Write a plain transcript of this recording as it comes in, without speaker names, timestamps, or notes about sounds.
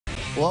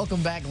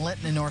Welcome back.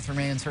 Linton and North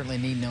Vermillion certainly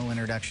need no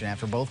introduction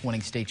after both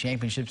winning state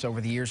championships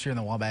over the years here in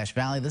the Wabash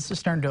Valley. This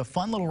has turned into a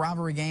fun little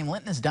rivalry game.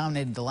 Linton has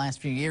dominated the last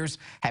few years.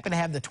 Happy to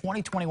have the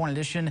 2021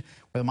 edition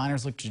where the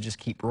Miners look to just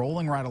keep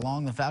rolling right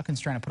along. The Falcons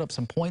trying to put up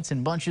some points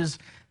in bunches.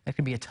 That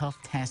could be a tough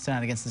task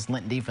tonight against this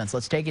Linton defense.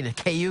 Let's take it to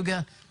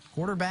Cayuga.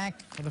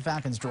 Quarterback for the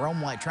Falcons,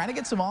 Jerome White, trying to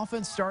get some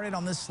offense started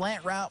on this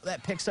slant route.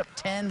 That picks up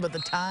 10, but the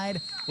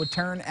Tide would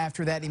turn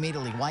after that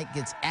immediately. White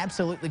gets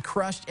absolutely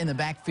crushed in the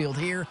backfield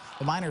here.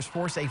 The Miners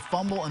force a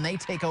fumble, and they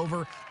take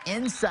over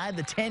inside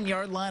the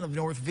 10-yard line of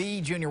North V.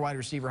 Junior wide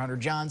receiver Hunter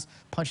Johns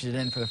punches it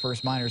in for the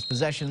first Miners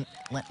possession.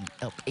 Linton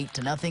up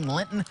 8-0.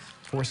 Linton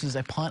forces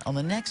a punt on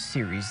the next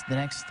series. The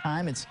next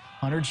time it's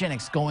Hunter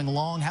Jennings going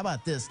long. How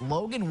about this?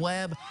 Logan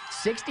Webb,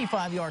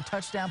 65-yard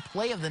touchdown,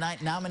 play of the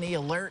night nominee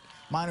alert.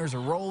 Miners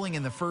are rolling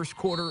in the first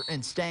quarter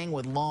and staying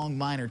with long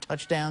Miner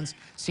touchdowns.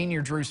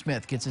 Senior Drew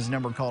Smith gets his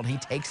number called. He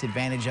takes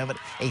advantage of it.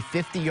 A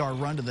 50-yard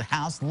run to the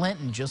house.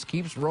 Linton just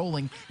keeps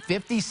rolling.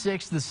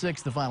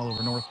 56-6, the final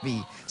over North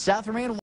V. South Vermillion